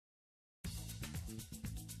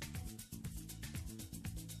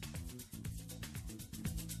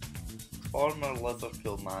Former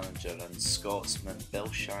Liverpool manager and Scotsman Bill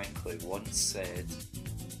Shankly once said,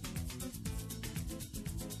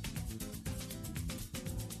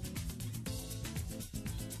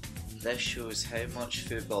 "This shows how much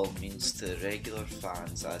football means to regular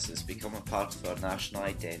fans as it's become a part of our national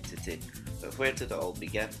identity." But where did it all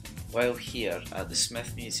begin? Well, here at the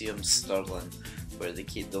Smith Museum Stirling, where they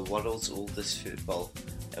keep the world's oldest football.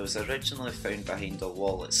 It was originally found behind a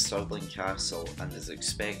wall at Stirling Castle and is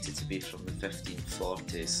expected to be from the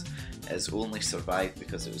 1540s. It has only survived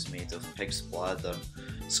because it was made of pig's bladder.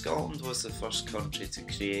 Scotland was the first country to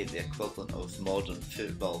create the equivalent of modern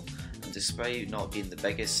football, and despite not being the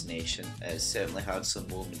biggest nation, it has certainly had some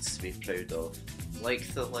moments to be proud of.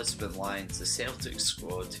 Like the Lisbon Lions, the Celtic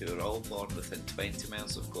squad, who were all born within 20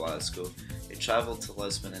 miles of Glasgow, who travelled to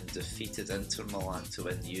Lisbon and defeated Inter Milan to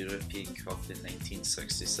win the European Cup in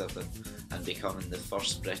 1967 and becoming the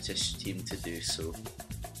first British team to do so.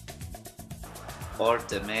 Or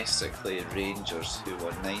domestically, Rangers, who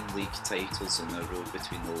won 9 league titles in a row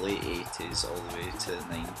between the late 80s all the way to the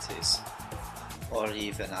 90s. Or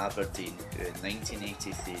even Aberdeen, who in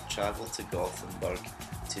 1983 travelled to Gothenburg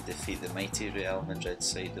to defeat the mighty Real Madrid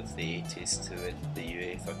side of the 80s to win the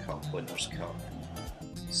UEFA Cup Winners' Cup.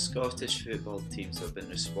 Scottish football teams have been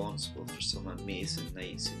responsible for some amazing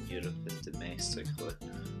nights in Europe and domestically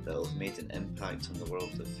that have made an impact on the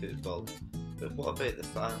world of football. But what about the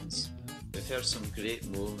fans? We've heard some great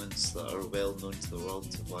moments that are well known to the world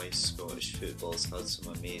to why Scottish football has had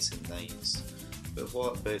some amazing nights. But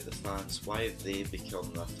what about the fans? Why have they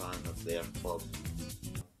become a fan of their club?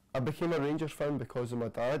 I became a Rangers fan because of my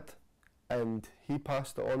dad, and he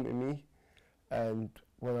passed it on to me. And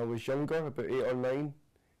when I was younger, about 8 or 9,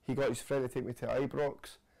 he got his friend to take me to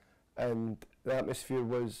Ibrox, and the atmosphere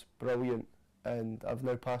was brilliant, and I've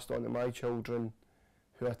now passed it on to my children,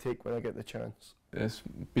 who I take when I get the chance.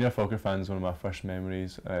 Being a Falkirk fan is one of my first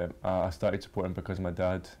memories. I started supporting because my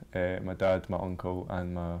dad, my uncle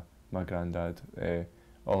and my granddad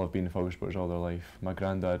all have been Falkirk supporters all their life. My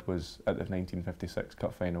granddad was at the 1956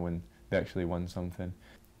 Cup final when they actually won something.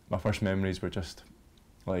 My first memories were just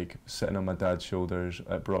like sitting on my dad's shoulders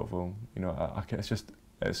at Brockville. You know, it's just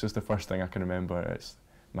the first thing I can remember. It's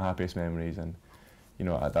my happiest memories, and you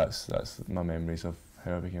know that's my memories of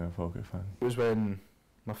how I became a Falkirk fan. It was when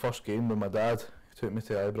my first game with my dad. He took me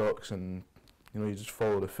to Ibrox, and you know, you just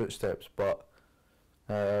follow the footsteps. But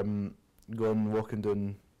walking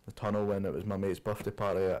down the tunnel when it was my mate's birthday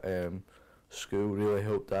party at school really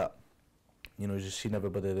helped that. You know, just seeing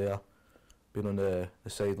everybody there, being on the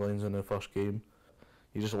sidelines in the first game.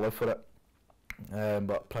 You just live for it.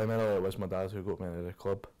 But primarily it was my dad who got me into the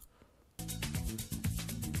club.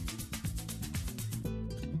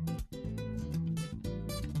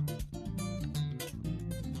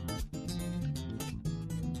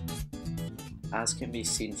 As can be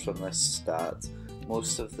seen from this stat,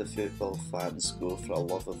 most of the football fans go for a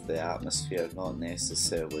love of the atmosphere, not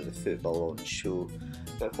necessarily the football on show.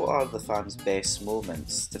 But what are the fans' best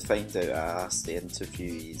moments? To find out, I asked the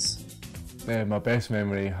interviewees. My best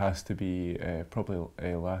memory has to be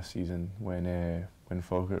probably last season when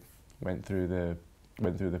Falkirk went through the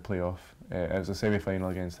playoff. It was a semi-final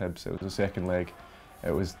against Hibs. It was the second leg.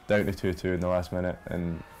 It was down to 2-2 in the last minute,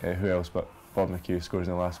 and who else but Bob McHugh scores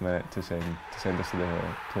in the last minute to send us to the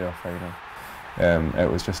playoff final.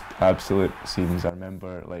 It was just absolute scenes. I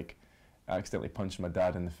remember like accidentally punching my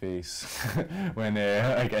dad in the face when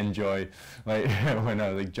in joy, like when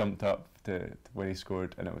I jumped up when he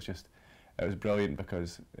scored, and it was brilliant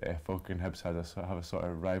because Falkirk and Hibs have a sort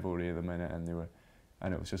of rivalry at the minute,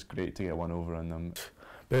 and it was just great to get one over on them.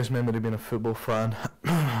 Best memory being a football fan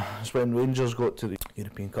is when Rangers got to the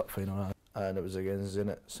European Cup final, and it was against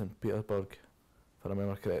Zenit St Petersburg, if I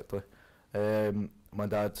remember correctly. My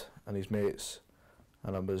dad and his mates,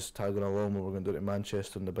 and I was tagging along. We were going down to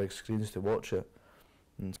Manchester on the big screens to watch it.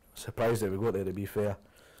 And surprised that we got there, to be fair.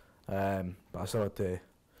 But I still had to,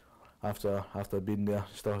 after being there,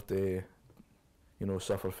 still had to, you know,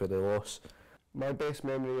 suffer for the loss. My best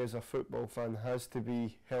memory as a football fan has to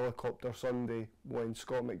be Helicopter Sunday when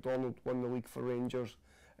Scott McDonald won the league for Rangers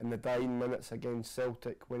in the dying minutes against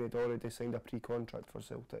Celtic when he'd already signed a pre-contract for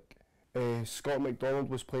Celtic. Scott McDonald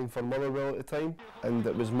was playing for Motherwell at the time, and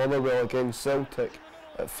it was Motherwell against Celtic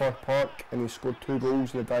at Fir Park, and he scored 2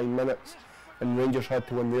 goals in the dying minutes, and Rangers had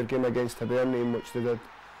to win their game against Hibernian, which they did.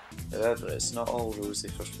 However, it's not all rosy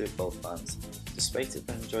for football fans. Despite it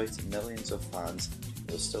being enjoyed to millions of fans,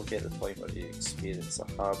 you'll still get the point where you experience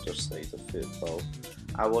the harder side of football.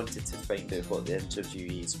 I wanted to find out what the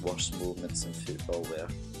interviewees' worst moments in football were.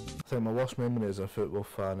 I think my worst memory as a football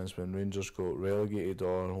fan is when Rangers got relegated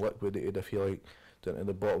or liquidated, if you like, down to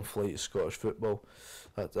the bottom flight of Scottish football.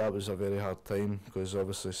 That was a very hard time, because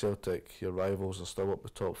obviously Celtic, your rivals, are still up the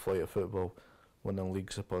top flight of football, winning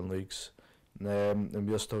leagues upon leagues, and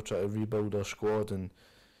we're still trying to rebuild our squad and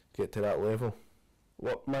get to that level.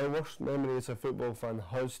 Well, my worst memory as a football fan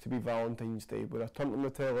has to be Valentine's Day, where I turned on the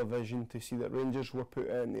television to see that Rangers were put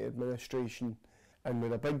in the administration, and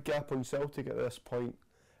with a big gap on Celtic at this point,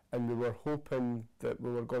 and we were hoping that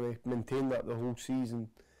we were going to maintain that the whole season,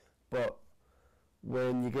 but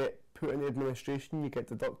when you get put in administration, you get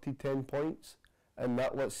deducted 10 points, and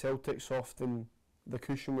that lets Celtic soften the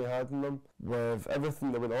cushion we had in them. With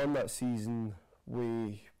everything that went on that season,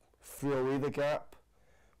 we threw away the gap.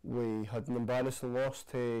 We had an embarrassing loss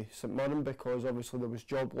to St Mirren, because obviously there was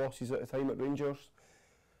job losses at the time at Rangers,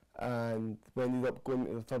 and we ended up going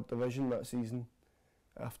to the third division that season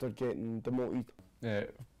after getting demoted. Yeah,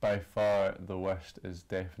 by far the worst is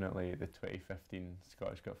definitely the 2015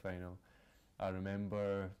 Scottish Cup final. I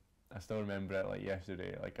still remember it like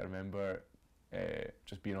yesterday. Like, I remember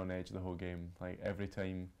just being on edge the whole game. Like, every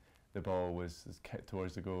time the ball was kicked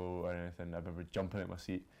towards the goal or anything, I remember jumping at my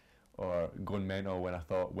seat or going mental when I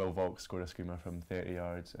thought Will Vaulks scored a screamer from 30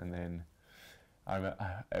 yards, and then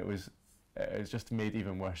it was just made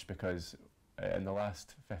even worse because in the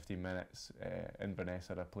last 15 minutes, Inverness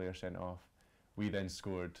had a player sent off. We then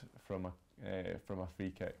scored from a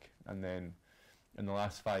free kick, and then in the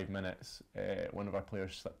last 5 minutes, one of our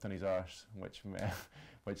players slipped on his arse,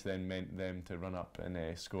 which then meant them to run up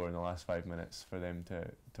and score in the last 5 minutes for them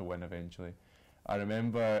to win eventually. I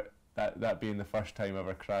remember that being the first time I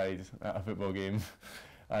ever cried at a football game.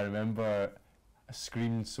 I remember I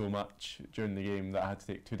screamed so much during the game that I had to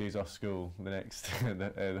take 2 days off school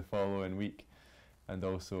the following week, and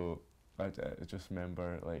also I just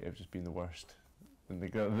remember like it just being the worst, and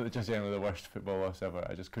just generally the worst football loss ever.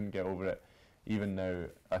 I just couldn't get over it. Even now,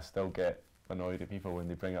 I still get annoyed at people when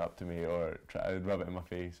they bring it up to me or try to rub it in my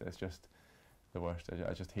face. It's just the worst.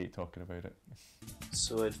 I just hate talking about it.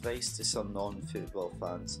 So, advice to some non-football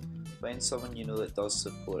fans: when someone you know that does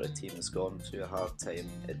support a team has gone through a hard time,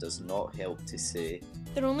 it does not help to say,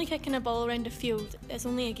 "They're only kicking a ball around a field, it's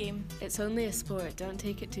only a game. It's only a sport, don't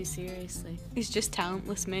take it too seriously. It's just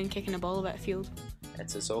talentless men kicking a ball about a field."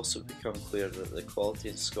 It has also become clear that the quality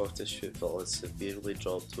in Scottish football has severely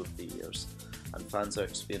dropped over the years, and fans are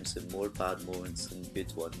experiencing more bad moments than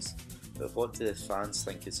good ones. But what do the fans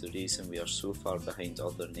think is the reason we are so far behind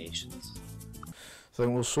other nations? I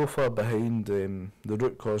think we're so far behind. The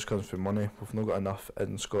root cause comes from money. We've not got enough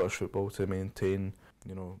in Scottish football to maintain,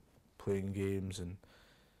 playing games and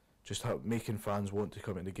just making fans want to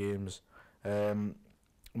come into games. Money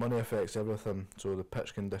affects everything. So the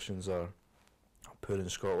pitch conditions are poor in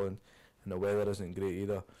Scotland, and the weather isn't great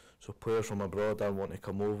either. So players from abroad don't want to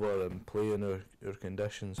come over and play in our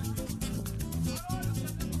conditions.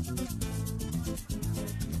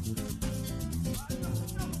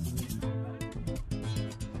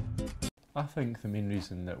 I think the main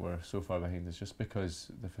reason that we're so far behind is just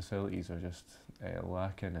because the facilities are just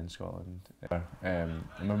lacking in Scotland. I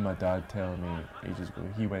remember my dad telling me ages ago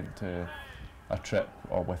he went to a trip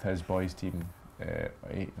with his boys' team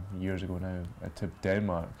 8 years ago now to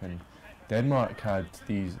Denmark, and Denmark had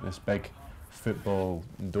this big football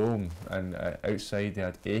dome, and outside they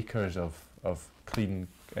had acres of clean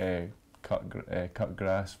cut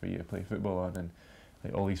grass for you to play football on, and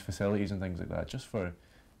like all these facilities and things like that, just for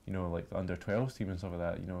like the under-12s team and stuff like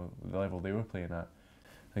that, the level they were playing at,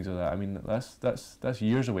 things like that. I mean, that's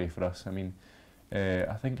years away for us. I mean,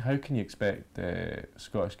 I think how can you expect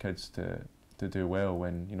Scottish kids to do well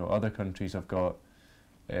when other countries have got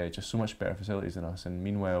just so much better facilities than us, and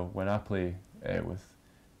meanwhile when I play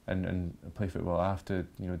and play football, I have to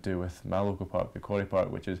deal with my local park, the Quarry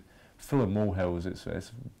Park, which is full of molehills.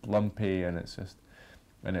 It's lumpy, and it's just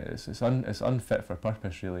it's unfit for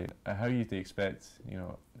purpose really. How do you expect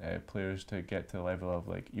players to get to the level of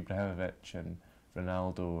like Ibrahimovic and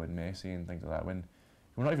Ronaldo and Messi and things like that when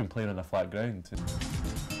we're not even playing on a flat ground?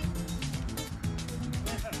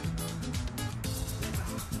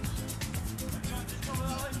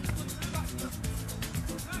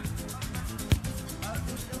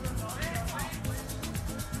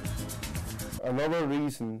 Another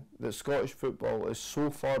reason that Scottish football is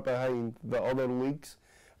so far behind the other leagues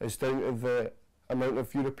is down to the amount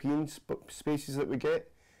of European spaces that we get.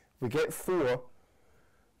 We get 4,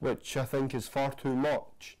 which I think is far too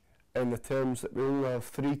much in the terms that we only have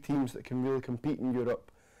 3 teams that can really compete in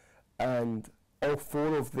Europe, and all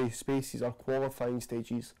 4 of the spaces are qualifying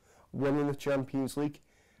stages, 1 in the Champions League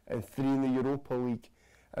and 3 in the Europa League,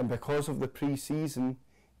 and because of the pre-season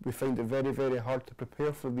we find it very, very hard to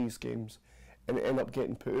prepare for these games. and end up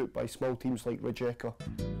getting put out by small teams like Rijeka.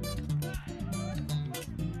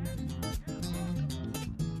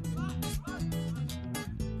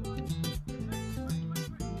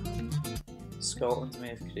 Scotland may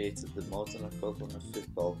have created the modern equivalent of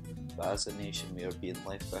football, but as a nation we are being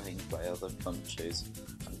left behind by other countries,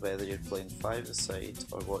 and whether you're playing five-a-side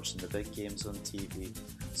or watching the big games on TV,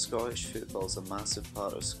 Scottish football is a massive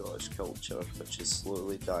part of Scottish culture which is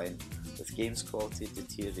slowly dying. With games quality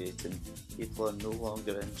deteriorating, people are no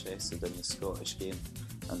longer interested in the Scottish game,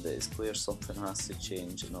 and it is clear something has to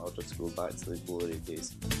change in order to go back to the glory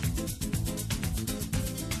days.